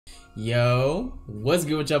Yo, what's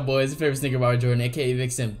good with y'all boys? Your favorite sneaker bar Jordan, aka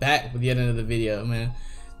Vixen, back with yet another video, man.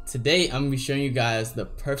 Today I'm gonna be showing you guys the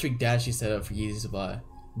perfect Dashe setup for Yeezy Supply.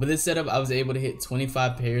 With this setup, I was able to hit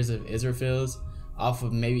 25 pairs of Israel fills off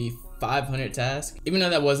of maybe 500 tasks. Even though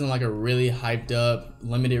that wasn't like a really hyped up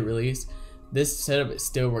limited release, this setup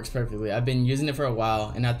still works perfectly. I've been using it for a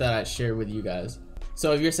while and I thought I'd share it with you guys.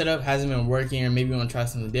 So if your setup hasn't been working or maybe you want to try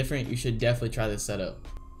something different, you should definitely try this setup.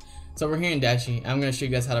 So we're here in Dashe. I'm going to show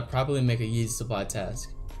you guys how to properly make a Yeezy Supply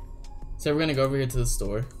task. So we're going to go over here to the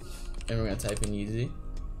store and we're going to type in Yeezy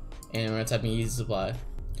and we're going to type in Yeezy Supply.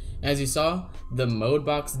 As you saw, the mode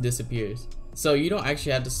box disappears. So you don't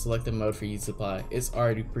actually have to select the mode for Yeezy Supply. It's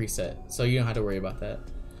already preset, so you don't have to worry about that.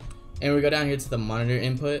 And we go down here to the monitor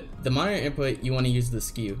input. The monitor input, you want to use the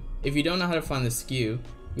SKU. If you don't know how to find the SKU,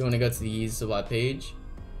 you want to go to the Yeezy Supply page,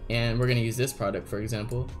 and we're going to use this product for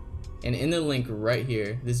example. And in the link right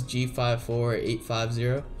here, this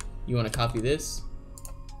G54850, you want to copy this,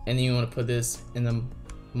 and then you want to put this in the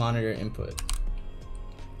monitor input.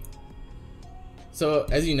 So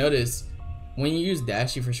as you notice, when you use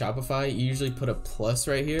Dashe for Shopify, you usually put a plus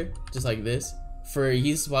right here, just like this. For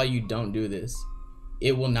Yeezy Supply, you don't do this.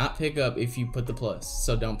 It will not pick up if you put the plus,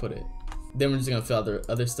 so don't put it. Then we're just gonna fill out the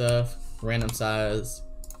other stuff, random size,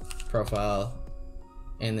 profile,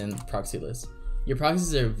 and then proxy list. Your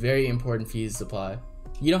proxies are very important for Yeezy Supply.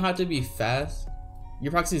 You don't have to be fast.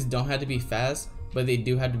 Your proxies don't have to be fast, but they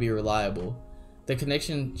do have to be reliable. The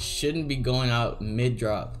connection shouldn't be going out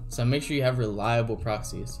mid-drop, so make sure you have reliable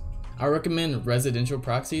proxies. I recommend residential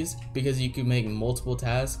proxies because you can make multiple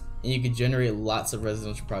tasks and you can generate lots of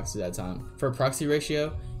residential proxies at a time. For proxy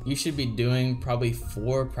ratio, you should be doing probably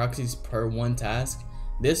 4 proxies per one task.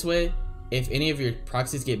 This way, if any of your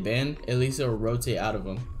proxies get banned, at least it'll rotate out of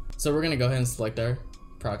them. So we're gonna go ahead and select our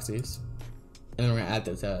proxies and then we're gonna add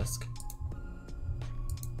the task.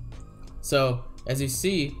 So as you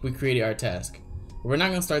see, we created our task. We're not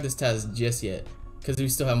gonna start this task just yet because we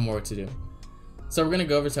still have more work to do. So we're gonna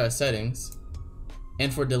go over to our settings,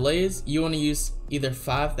 and for delays, you wanna use either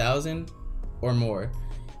 5,000 or more.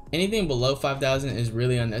 Anything below 5,000 is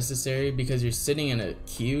really unnecessary because you're sitting in a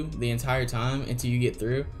queue the entire time until you get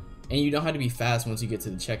through, and you don't have to be fast once you get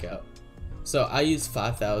to the checkout. So I use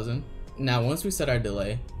 5,000. Now once we set our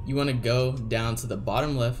delay, you wanna go down to the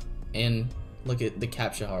bottom left and look at the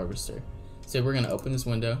capture harvester. So we're gonna open this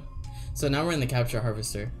window. So now we're in the capture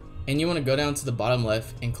harvester, and you wanna go down to the bottom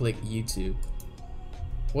left and click YouTube.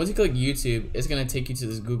 Once you click YouTube, it's gonna take you to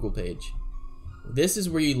this Google page. This is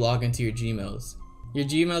where you log into your Gmails. Your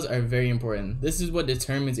Gmails are very important. This is what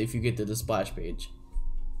determines if you get to the splash page.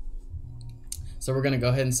 So we're gonna go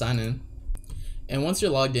ahead and sign in. And once you're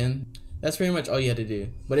logged in, that's pretty much all you had to do.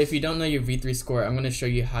 But if you don't know your V3 score, I'm gonna show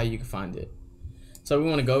you how you can find it. So we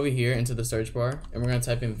wanna go over here into the search bar, and we're gonna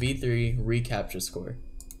type in V3 recapture score.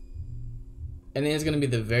 And then it's gonna be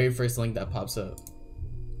the very first link that pops up.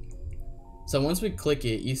 So once we click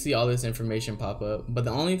it, you see all this information pop up, but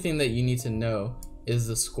the only thing that you need to know is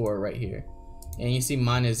the score right here. And you see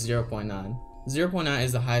mine is 0.9. 0.9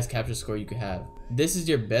 is the highest capture score you could have. This is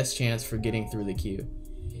your best chance for getting through the queue.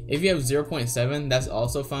 If you have 0.7, that's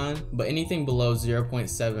also fine, but anything below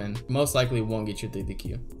 0.7 most likely won't get you through the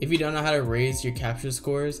queue. If you don't know how to raise your capture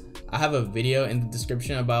scores, I have a video in the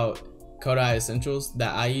description about Dashe Essentials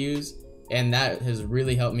that I use, and that has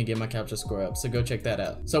really helped me get my capture score up, so go check that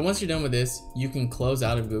out. So once you're done with this, you can close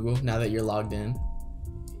out of Google now that you're logged in.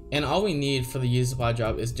 And all we need for the Yeezy Supply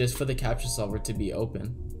job is just for the capture solver to be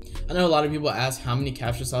open. I know a lot of people ask how many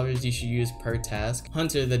capture solvers you should use per task.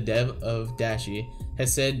 Hunter, the dev of Dashe,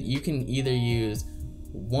 has said you can either use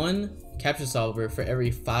 1 capture solver for every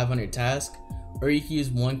 500 tasks, or you can use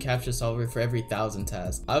 1 capture solver for every 1,000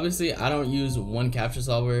 tasks. Obviously, I don't use 1 capture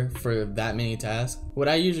solver for that many tasks. What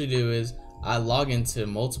I usually do is I log into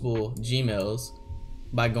multiple Gmails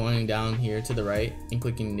by going down here to the right and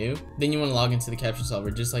clicking new. Then you want to log into the capture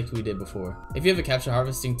solver just like we did before. If you have a capture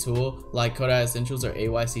harvesting tool like Dashe Essentials or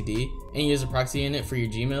AYCD and you use a proxy in it for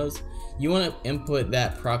your Gmails, you want to input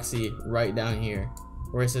that proxy right down here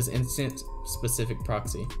where it says instance specific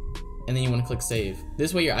proxy. And then you want to click save.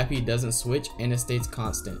 This way your IP doesn't switch and it stays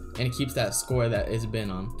constant, and it keeps that score that it's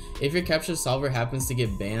been on. If your capture solver happens to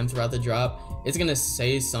get banned throughout the drop, it's gonna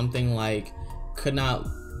say something like could not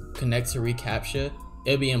connect to reCAPTCHA.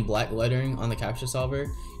 It'll be in black lettering on the capture solver.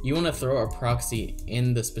 You want to throw a proxy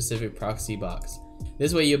in the specific proxy box.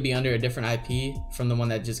 This way you'll be under a different IP from the one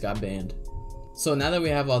that just got banned. So now that we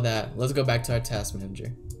have all that, let's go back to our task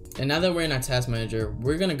manager. And now that we're in our task manager,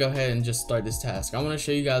 we're gonna go ahead and just start this task. I wanna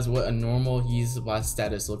show you guys what a normal Yeezy Supply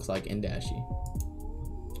status looks like in Dashe.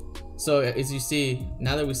 So as you see,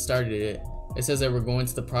 now that we started it, it says that we're going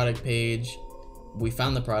to the product page, we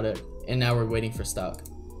found the product, and now we're waiting for stock.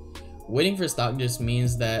 Waiting for stock just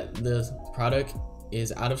means that the product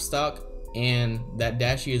is out of stock and that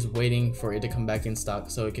Dashe is waiting for it to come back in stock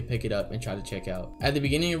so it can pick it up and try to check out. At the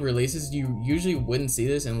beginning of releases, you usually wouldn't see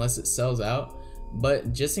this unless it sells out,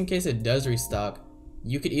 but just in case it does restock,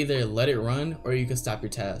 you could either let it run or you could stop your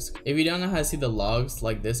task. If you don't know how to see the logs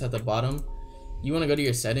like this at the bottom, you want to go to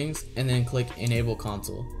your settings and then click enable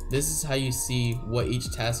console. This is how you see what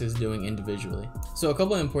each task is doing individually. So a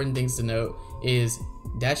couple of important things to note is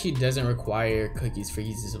Dashe doesn't require cookies for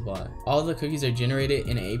Yeezy Supply. All the cookies are generated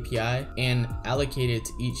in an API and allocated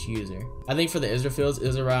to each user. I think for the Israel fields it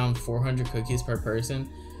was around 400 cookies per person.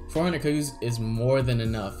 400 cookies is more than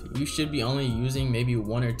enough. You should be only using maybe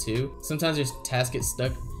 1 or 2. Sometimes your task gets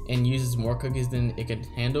stuck and uses more cookies than it can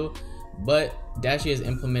handle, but Dashe has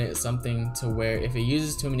implemented something to where if it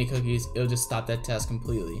uses too many cookies, it'll just stop that task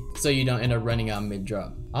completely, so you don't end up running out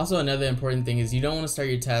mid-drop. Also, another important thing is you don't want to start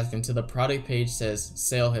your task until the product page says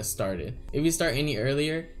sale has started. If you start any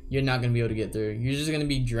earlier, you're not going to be able to get through. You're just going to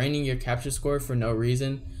be draining your capture score for no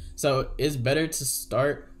reason, so it's better to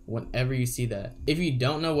start whenever you see that. If you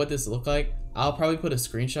don't know what this looks like, I'll probably put a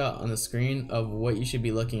screenshot on the screen of what you should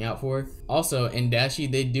be looking out for. Also, in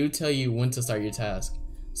Dashe, they do tell you when to start your task,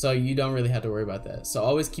 so you don't really have to worry about that. So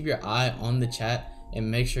always keep your eye on the chat and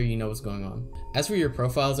make sure you know what's going on. As for your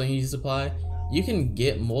profiles on Yeezy Supply, you can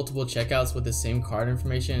get multiple checkouts with the same card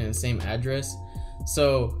information and same address,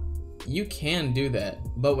 so you can do that.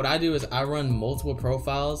 But what I do is I run multiple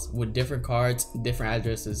profiles with different cards, different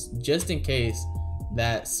addresses, just in case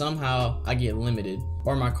that somehow I get limited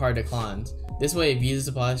or my card declines. This way, if Yeezy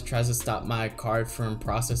Supply tries to stop my card from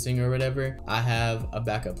processing or whatever, I have a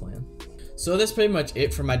backup plan. So that's pretty much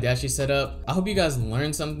it for my Dashe setup. I hope you guys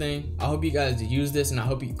learned something. I hope you guys use this and I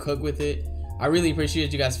hope you cook with it. I really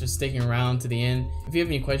appreciate you guys for sticking around to the end. If you have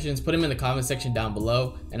any questions, put them in the comment section down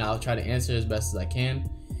below and I'll try to answer as best as I can.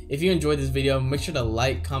 If you enjoyed this video, make sure to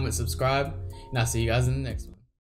like, comment, subscribe, and I'll see you guys in the next one.